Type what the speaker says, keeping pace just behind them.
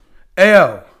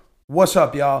Ayo, what's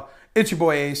up, y'all? It's your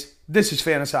boy Ace. This is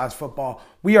Fantasized Football.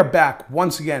 We are back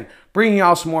once again, bringing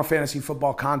y'all some more fantasy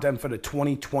football content for the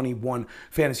 2021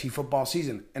 fantasy football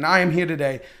season. And I am here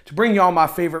today to bring y'all my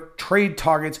favorite trade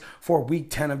targets for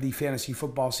week 10 of the fantasy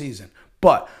football season.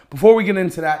 But before we get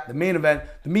into that, the main event,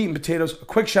 the meat and potatoes, a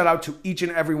quick shout out to each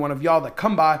and every one of y'all that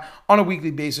come by on a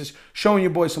weekly basis, showing your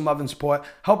boys some love and support,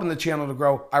 helping the channel to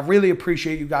grow. I really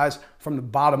appreciate you guys from the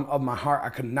bottom of my heart. I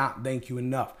could not thank you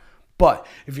enough. But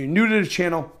if you're new to the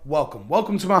channel, welcome.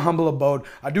 Welcome to my humble abode.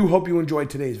 I do hope you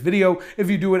enjoyed today's video. If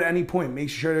you do at any point,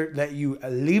 make sure that you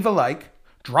leave a like,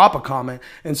 drop a comment,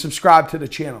 and subscribe to the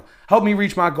channel. Help me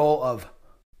reach my goal of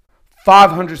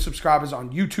 500 subscribers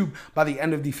on YouTube by the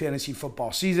end of the fantasy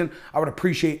football season. I would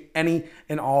appreciate any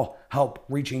and all help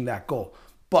reaching that goal.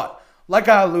 But like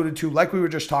I alluded to, like we were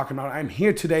just talking about, I'm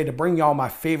here today to bring y'all my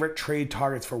favorite trade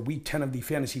targets for week 10 of the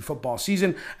fantasy football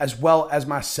season, as well as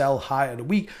my sell high of the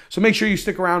week. So make sure you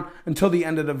stick around until the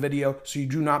end of the video so you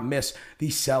do not miss the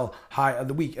sell high of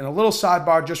the week. And a little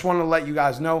sidebar, just want to let you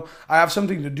guys know, I have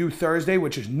something to do Thursday,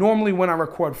 which is normally when I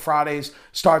record Fridays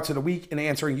starts of the week and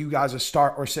answering you guys a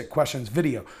start or sit questions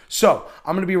video. So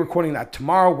I'm going to be recording that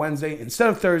tomorrow, Wednesday, instead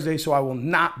of Thursday. So I will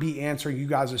not be answering you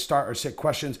guys a start or sit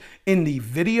questions in the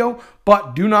video.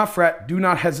 But do not fret, do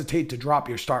not hesitate to drop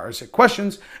your start or sit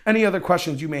questions, any other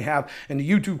questions you may have in the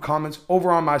YouTube comments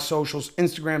over on my socials,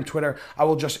 Instagram, Twitter. I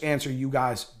will just answer you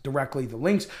guys directly. The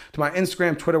links to my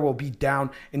Instagram, Twitter will be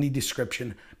down in the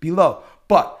description below.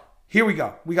 But here we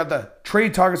go. We got the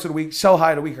trade targets of the week, sell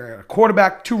high of the week. I got a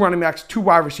quarterback, 2 running backs, 2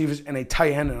 wide receivers, and a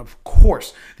tight end, and of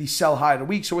course, the sell high of the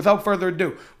week. So without further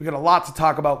ado, we got a lot to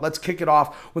talk about. Let's kick it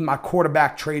off with my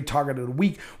quarterback trade target of the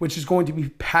week, which is going to be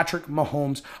Patrick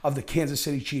Mahomes of the Kansas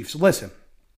City Chiefs. Listen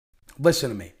to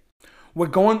me. We're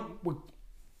going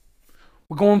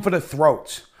for the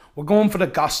throats. We're going for the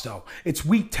gusto. It's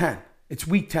week 10. It's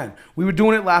week 10. We were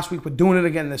doing it last week. We're doing it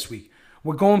again this week.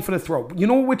 We're going for the throat. You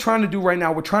know what we're trying to do right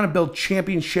now? We're trying to build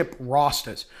championship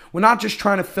rosters. We're not just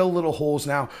trying to fill little holes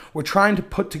now. We're trying to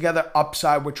put together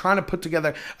upside. We're trying to put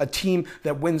together a team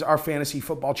that wins our fantasy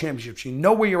football championships. You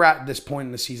know where you're at this point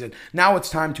in the season. Now it's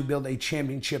time to build a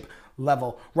championship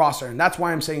level roster. And that's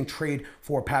why I'm saying trade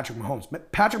for Patrick Mahomes.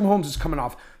 Patrick Mahomes is coming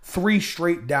off 3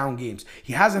 straight down games.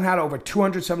 He hasn't had over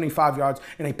 275 yards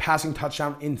and a passing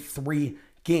touchdown in 3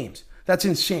 games. That's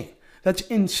insane. That's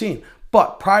insane.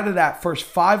 But prior to that, first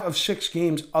 5 of 6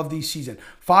 games of the season,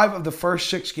 5 of the first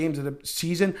 6 games of the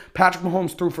season, Patrick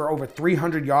Mahomes threw for over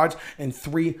 300 yards and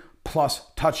 3+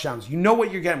 touchdowns. You know what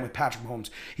you're getting with Patrick Mahomes.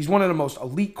 He's one of the most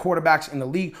elite quarterbacks in the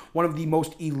league, one of the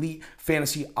most elite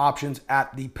fantasy options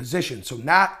at the position. So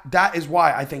that is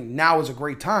why I think now is a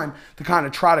great time to kind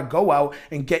of try to go out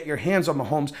and get your hands on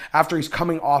Mahomes after he's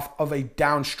coming off of a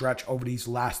down stretch over these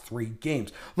last 3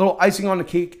 games. Little icing on the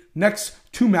cake. Next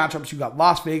 2 matchups, you got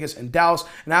Las Vegas and Dallas.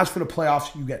 And as for the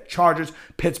playoffs, you get Chargers,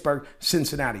 Pittsburgh,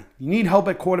 Cincinnati. You need help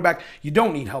at quarterback. You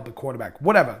don't need help at quarterback.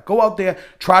 Whatever. Go out there,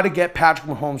 try to get Patrick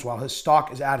Mahomes while his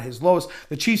stock is at his lowest.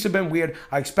 The Chiefs have been weird.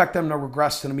 I expect them to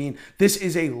regress to the mean. This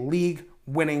is a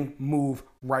league-winning move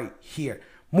right here.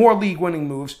 More league-winning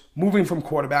moves, moving from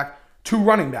quarterback to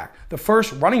running back. The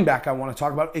first running back I want to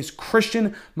talk about is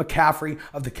Christian McCaffrey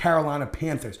of the Carolina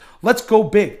Panthers. Let's go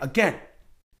big. Again,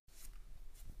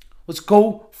 let's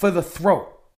go for the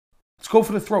throat. Let's go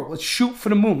for the throat. Let's shoot for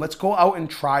the moon. Let's go out and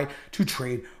try to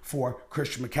trade for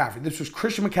Christian McCaffrey. This was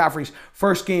Christian McCaffrey's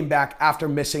first game back after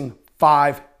missing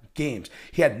 5 games.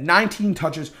 He had 19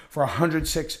 touches for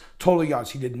 106 total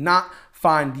yards. He did not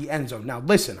find the end zone. Now,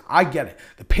 listen, I get it.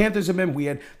 The Panthers have been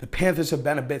weird. The Panthers have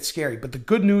been a bit scary. But the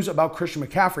good news about Christian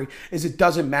McCaffrey is it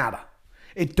doesn't matter.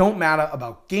 It don't matter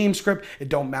about game script. It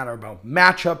don't matter about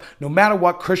matchup. No matter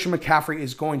what, Christian McCaffrey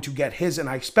is going to get his. And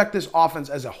I expect this offense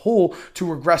as a whole to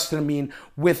regress to the mean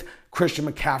with Christian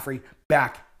McCaffrey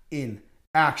back in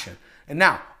action. And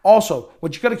now, also,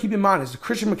 what you got to keep in mind is the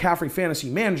Christian McCaffrey fantasy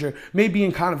manager may be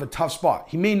in kind of a tough spot.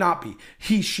 He may not be.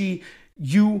 He, she,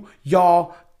 you,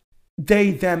 y'all,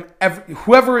 they, them,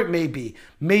 whoever it may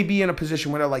be in a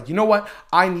position where they're like, you know what?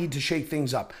 I need to shake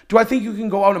things up. Do I think you can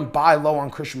go out and buy low on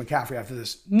Christian McCaffrey after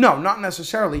this? No, not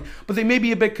necessarily, but they may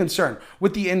be a bit concerned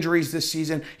with the injuries this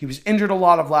season. He was injured a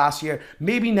lot of last year.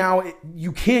 Maybe now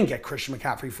you can get Christian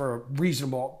McCaffrey for a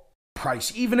reasonable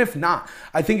price. Even if not,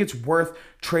 I think it's worth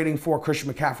trading for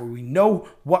Christian McCaffrey. We know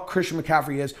what Christian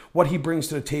McCaffrey is, what he brings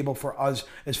to the table for us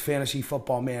as fantasy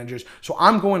football managers. So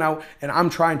I'm going out and I'm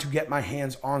trying to get my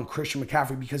hands on Christian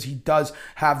McCaffrey because he does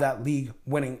have that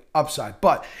league-winning upside.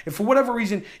 But if for whatever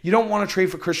reason you don't want to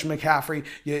trade for Christian McCaffrey,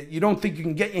 you don't think you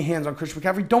can get your hands on Christian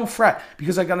McCaffrey, don't fret,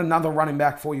 because I got another running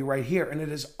back for you right here, and it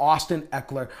is Austin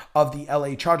Ekeler of the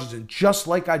LA Chargers. And just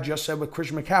like I just said with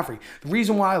Christian McCaffrey, the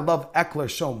reason why I love Ekeler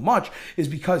so much is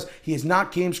because he is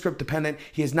not game script dependent,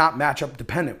 he is not matchup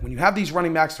dependent. When you have these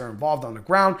running backs that are involved on the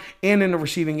ground and in the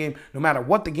receiving game, no matter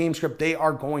what the game script, they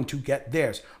are going to get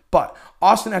theirs. But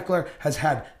Austin Ekeler has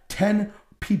had 10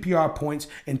 PPR points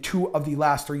in 2 of the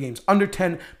last 3 games. Under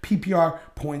 10 PPR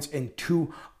points in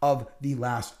 2 of the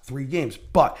last 3 games.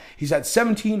 But he's had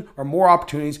 17 or more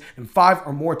opportunities and 5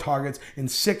 or more targets in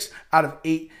 6 out of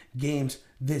 8 games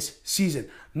this season.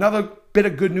 Another bit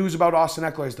of good news about Austin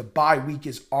Ekeler is the bye week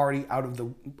is already out of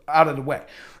the way.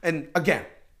 And again,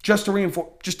 just to reinforce,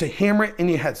 just to hammer it in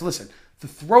your heads, listen, the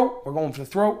throat, we're going for the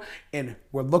throat, and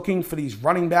we're looking for these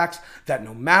running backs that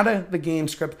no matter the game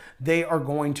script, they are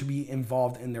going to be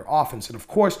involved in their offense. And of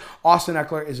course, Austin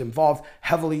Ekeler is involved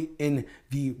heavily in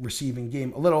the receiving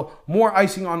game. A little more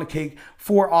icing on the cake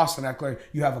for Austin Ekeler.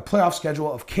 You have a playoff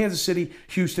schedule of Kansas City,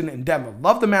 Houston, and Denver.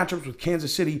 Love the matchups with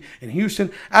Kansas City and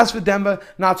Houston. As for Denver,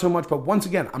 not so much. But once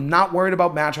again, I'm not worried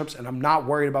about matchups, and I'm not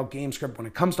worried about game script when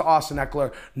it comes to Austin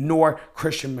Ekeler nor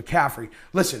Christian McCaffrey.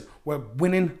 Listen, we're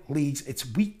winning leagues. It's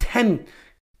week 10.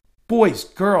 Boys,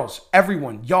 girls,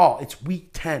 everyone, y'all, it's week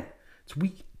 10. It's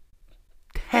week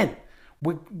 10.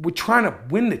 We're trying to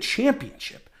win the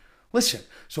championship. Listen,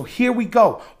 so here we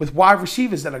go with wide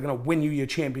receivers that are going to win you your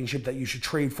championship that you should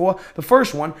trade for. The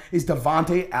first one is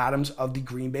Davante Adams of the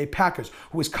Green Bay Packers,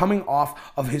 who is coming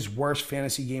off of his worst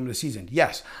fantasy game of the season.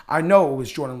 Yes, I know it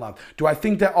was Jordan Love. Do I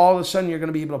think that all of a sudden you're going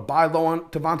to be able to buy low on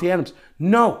Davante Adams?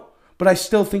 No. But I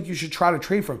still think you should try to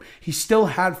trade for him. He still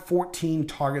had 14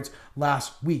 targets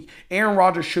last week. Aaron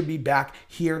Rodgers should be back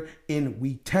here in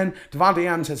week 10. Davante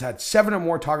Adams has had 7 or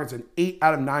more targets in 8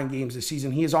 out of 9 games this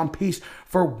season. He is on pace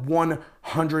for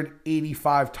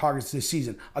 185 targets this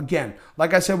season. Again,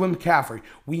 like I said with McCaffrey,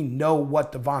 we know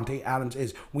what Davante Adams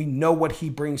is. We know what he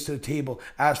brings to the table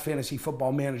as fantasy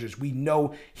football managers. We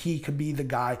know he could be the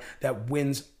guy that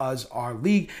wins us our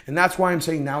league. And that's why I'm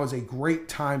saying now is a great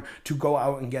time to go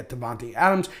out and get Davante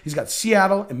Adams. He's got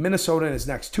Seattle and Minnesota in his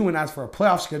next 2. And as for a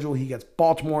playoff schedule, he gets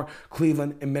Baltimore,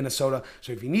 Cleveland, and Minnesota.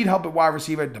 So if you need help at wide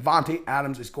receiver, Davante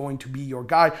Adams is going to be your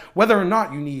guy. Whether or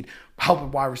not you need help at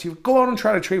wide receiver, go out and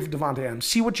try to trade for Davante Adams.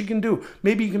 See what you can do.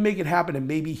 Maybe you can make it happen, and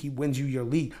maybe he wins you your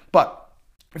league. But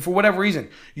if for whatever reason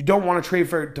you don't want to trade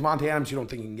for Davante Adams, you don't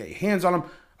think you can get your hands on him,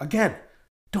 again,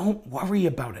 don't worry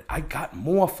about it. I got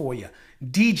more for you.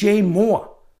 DJ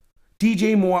Moore.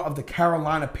 DJ Moore of the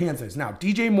Carolina Panthers. Now,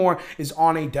 DJ Moore is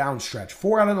on a down stretch.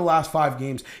 4 out of the last 5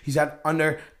 games, he's at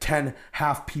under 10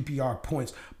 half PPR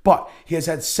points. But he has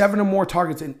had 7 or more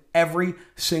targets in every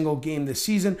single game this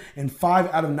season. In 5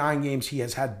 out of 9 games, he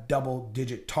has had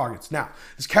double-digit targets. Now,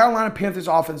 this Carolina Panthers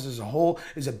offense as a whole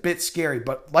is a bit scary.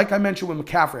 But like I mentioned with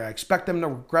McCaffrey, I expect them to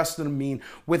regress to the mean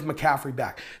with McCaffrey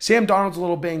back. Sam Darnold's a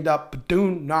little banged up, but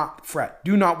do not fret.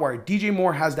 Do not worry. DJ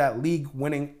Moore has that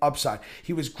league-winning upside.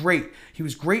 He was great. He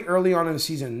was great early on in the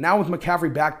season. Now with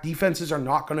McCaffrey back, defenses are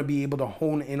not going to be able to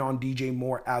hone in on DJ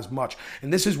Moore as much.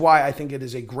 And this is why I think it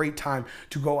is a great time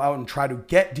to go out and try to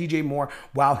get DJ Moore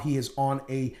while he is on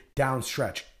a down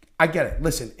stretch. I get it.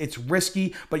 Listen, it's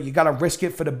risky, but you got to risk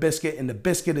it for the biscuit, and the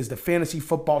biscuit is the fantasy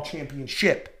football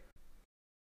championship.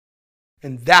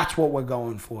 And that's what we're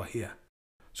going for here.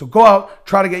 So go out,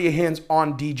 try to get your hands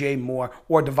on DJ Moore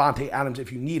or Davante Adams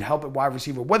if you need help at wide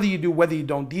receiver. Whether you do, whether you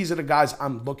don't, these are the guys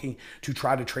I'm looking to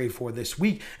try to trade for this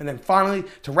week. And then finally,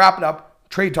 to wrap it up,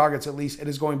 trade targets at least, it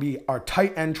is going to be our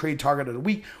tight end trade target of the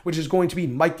week, which is going to be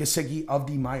Mike Gesicki of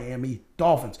the Miami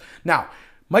Dolphins. Now,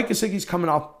 Mike Gesicki's coming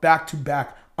off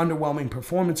back-to-back underwhelming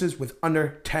performances with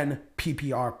under 10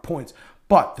 PPR points.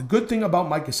 But the good thing about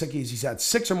Mike Gesicki is he's had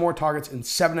 6 or more targets in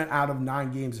 7 out of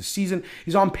 9 games this season.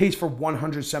 He's on pace for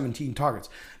 117 targets.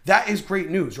 That is great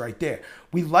news right there.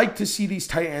 We like to see these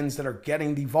tight ends that are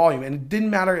getting the volume. And it didn't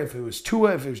matter if it was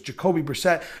Tua, if it was Jacoby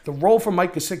Brissett. The role for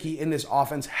Mike Gesicki in this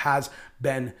offense has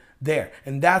been there.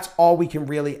 And that's all we can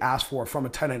really ask for from a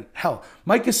tight end. Hell,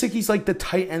 Mike Gesicki's like the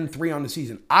tight end 3 on the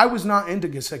season. I was not into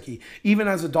Gesicki, even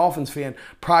as a Dolphins fan,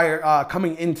 prior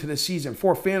coming into the season,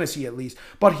 for fantasy at least,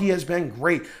 but he has been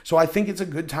great. So I think it's a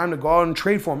good time to go out and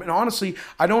trade for him. And honestly,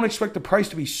 I don't expect the price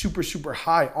to be super, super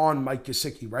high on Mike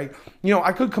Gesicki, right? You know,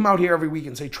 I could could come out here every week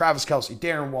and say Travis Kelce,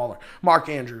 Darren Waller, Mark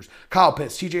Andrews, Kyle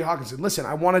Pitts, TJ Hawkinson. Listen,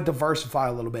 I want to diversify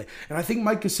a little bit. And I think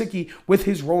Mike Gesicki, with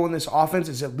his role in this offense,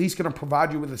 is at least going to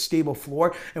provide you with a stable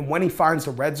floor. And when he finds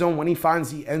the red zone, when he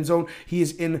finds the end zone, he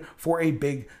is in for a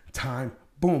big time.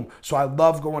 Boom. So I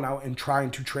love going out and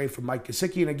trying to trade for Mike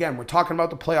Gesicki. And again, we're talking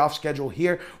about the playoff schedule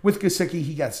here. With Gesicki,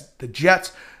 he gets the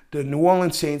Jets, the New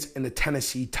Orleans Saints, and the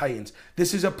Tennessee Titans.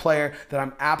 This is a player that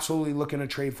I'm absolutely looking to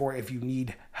trade for if you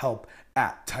need help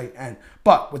at tight end.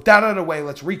 But with that out of the way,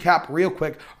 let's recap real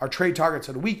quick our trade targets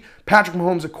of the week. Patrick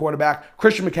Mahomes at quarterback,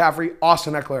 Christian McCaffrey,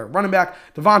 Austin Eckler at running back,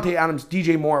 Devontae Adams,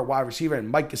 DJ Moore at wide receiver, and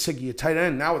Mike Gesicki at tight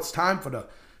end. Now it's time for the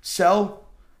sell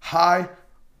high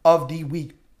of the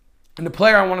week. And the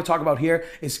player I want to talk about here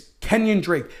is Kenyon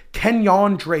Drake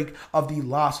of the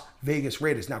Las Vegas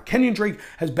Raiders. Now, Kenyon Drake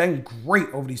has been great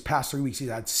over these past 3 weeks. He's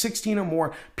had 16 or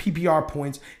more PPR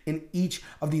points in each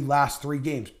of the last 3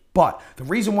 games. But the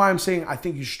reason why I'm saying I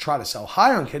think you should try to sell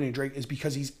high on Kenyon Drake is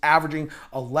because he's averaging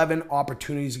 11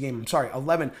 opportunities a game.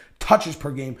 11 touches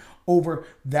per game over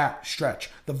that stretch.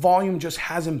 The volume just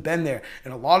hasn't been there.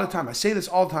 And a lot of time, I say this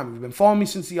all the time, if you've been following me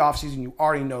since the offseason, you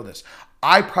already know this.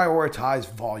 I prioritize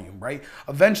volume, right?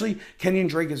 Eventually, Kenyon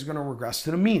Drake is going to regress to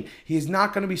the mean. He is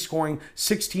not going to be scoring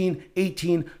 16,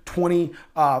 18, 20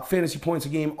 fantasy points a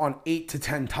game on 8 to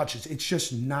 10 touches. It's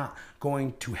just not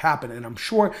going to happen. And I'm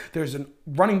sure there's a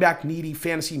running back needy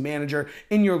fantasy manager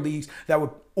in your leagues that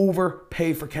would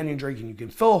overpay for Kenyon Drake, and you can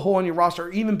fill a hole in your roster.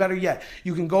 Or even better yet,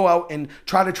 you can go out and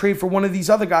try to trade for one of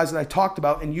these other guys that I talked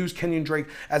about and use Kenyon Drake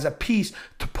as a piece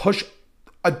to push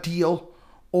a deal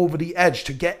over the edge,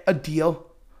 to get a deal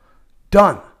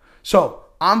done. So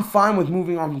I'm fine with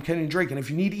moving on from Kenyon Drake. And if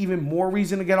you need even more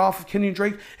reason to get off of Kenyon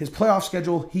Drake, his playoff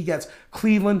schedule, he gets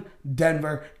Cleveland,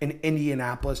 Denver, and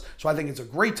Indianapolis. So I think it's a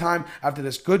great time after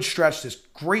this good stretch, this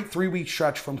great 3-week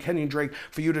stretch from Kenyon Drake,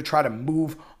 for you to try to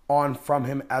move on from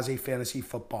him as a fantasy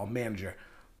football manager.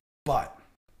 But,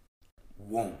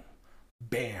 whoa,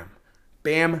 bam,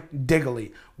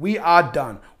 diggly. We are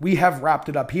done. We have wrapped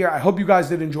it up here. I hope you guys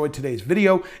did enjoy today's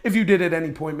video. If you did at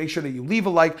any point, make sure that you leave a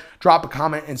like, drop a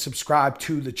comment, and subscribe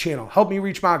to the channel. Help me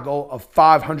reach my goal of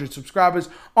 500 subscribers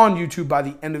on YouTube by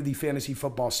the end of the fantasy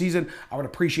football season. I would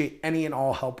appreciate any and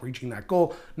all help reaching that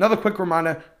goal. Another quick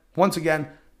reminder, once again,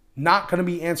 not going to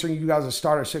be answering you guys'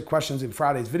 start or sit questions in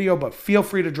Friday's video, but feel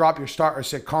free to drop your start or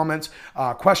sit comments,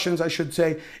 questions, I should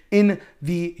say, in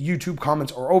the YouTube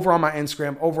comments or over on my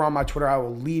Instagram, over on my Twitter. I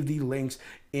will leave the links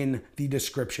in the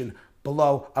description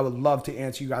below. I would love to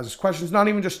answer you guys' questions, not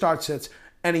even just start sits,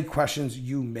 any questions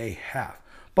you may have.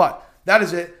 But that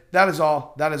is it. That is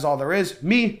all. That is all there is.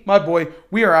 Me, my boy,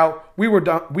 we are out. We were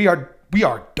done. We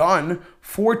are done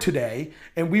for today,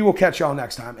 and we will catch y'all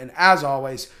next time. And as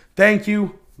always, thank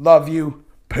you. Love you.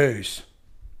 Peace.